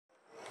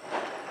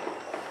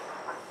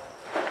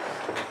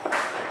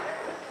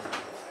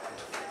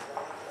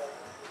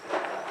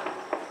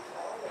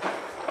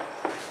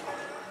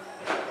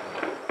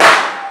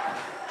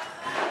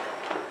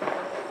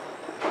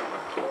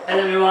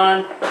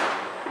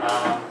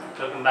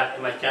welcome back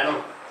to my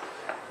channel,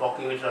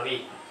 Walking with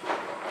Ravi.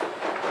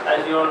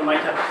 As you all might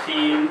have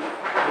seen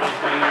what is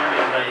going on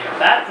in my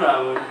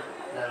background,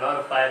 a lot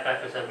of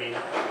firecrackers have been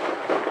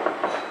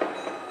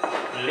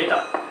lit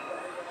up.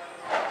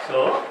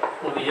 So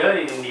over here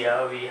in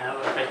India we have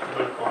a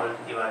festival called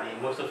Diwali.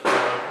 Most of you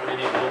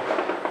already know.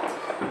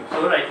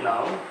 So right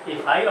now,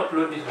 if I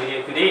upload this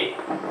video today,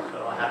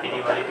 so happy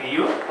Diwali to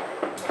you.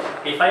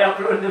 If I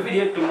upload the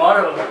video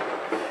tomorrow,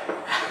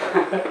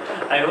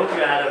 I hope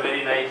you had a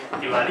very nice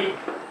Diwali,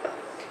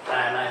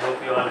 and I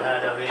hope you all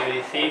had a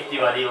very safe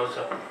Diwali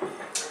also.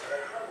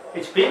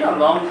 It's been a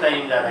long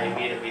time that I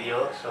made a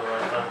video, so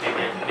I thought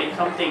maybe I should make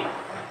something.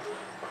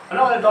 I'm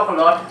not going to talk a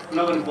lot, I'm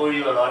not going to bore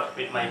you a lot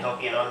with my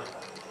talking and all.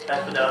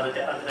 That's for the other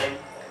time.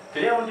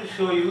 Today I want to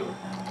show you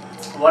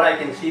what I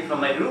can see from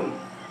my room.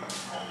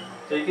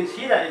 So you can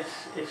see that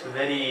it's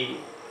very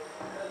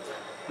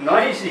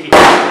noisy.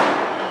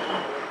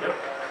 Yep.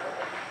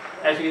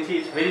 As you can see,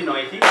 it's very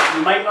noisy.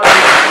 You might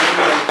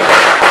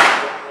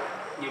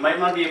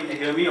not be able to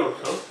hear me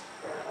also.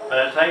 But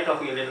I'll try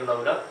talking a little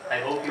louder. I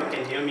hope you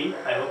can hear me.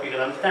 I hope you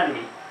can understand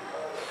me.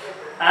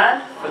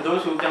 And for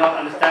those who cannot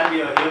understand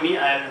me or hear me,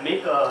 I'll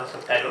make a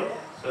subtitle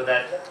so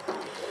that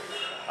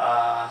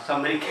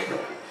somebody can,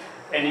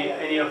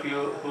 any of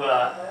you who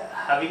are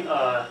having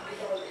a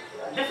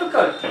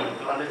difficulty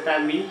to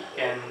understand me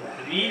can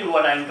read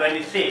what I'm trying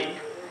to say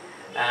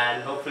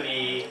and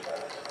hopefully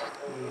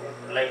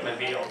like my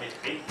video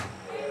obviously.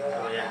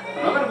 So yeah,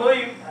 I'm not going to bore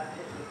you.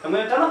 I'm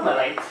going to turn off my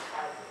lights.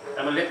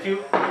 I'm going to let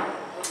you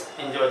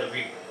enjoy the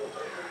view.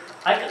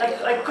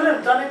 I could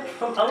have done it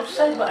from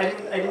outside, but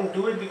I didn't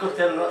do it because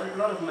there are a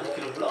lot of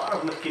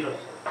mosquitoes.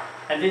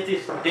 And there's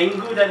this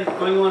dengue that is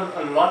going on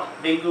a lot,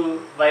 dengue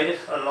virus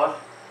a lot.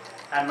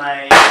 And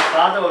my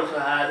father also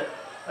had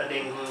a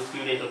dengue a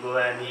few days ago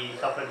and he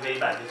suffered very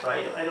badly. So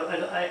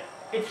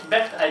it's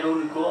best I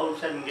don't go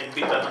outside and get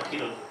bit by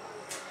mosquitoes.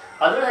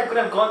 Otherwise I could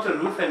have gone to the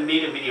roof and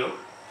made a video,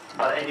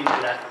 but I didn't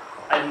do that.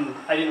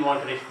 I didn't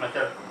want to risk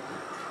myself.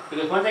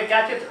 Because once I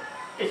catch it,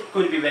 it's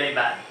going to be very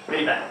bad. So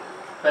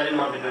I didn't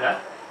want to do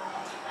that.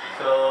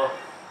 So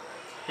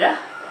yeah.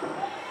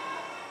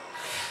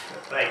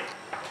 Right.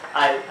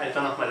 I'll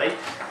turn off my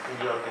lights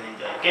and you all can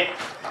enjoy, okay?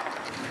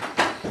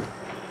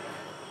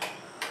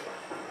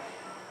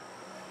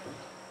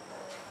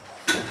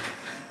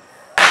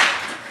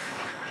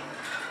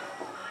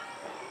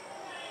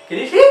 Can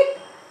you see?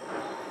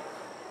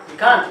 You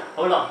can't.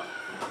 Hold on.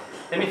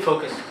 Let me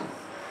focus.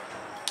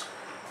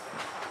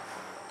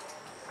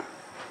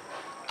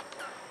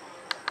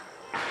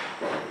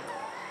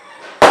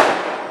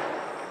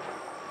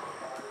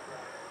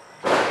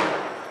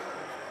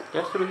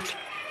 Just a minute.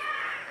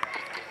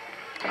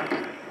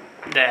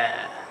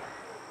 There.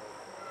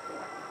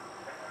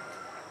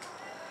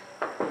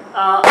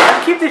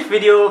 I'll keep this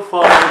video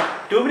for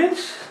 2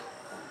 minutes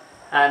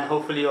and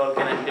hopefully you all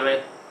can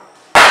enjoy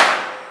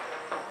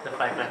the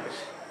firecrackers.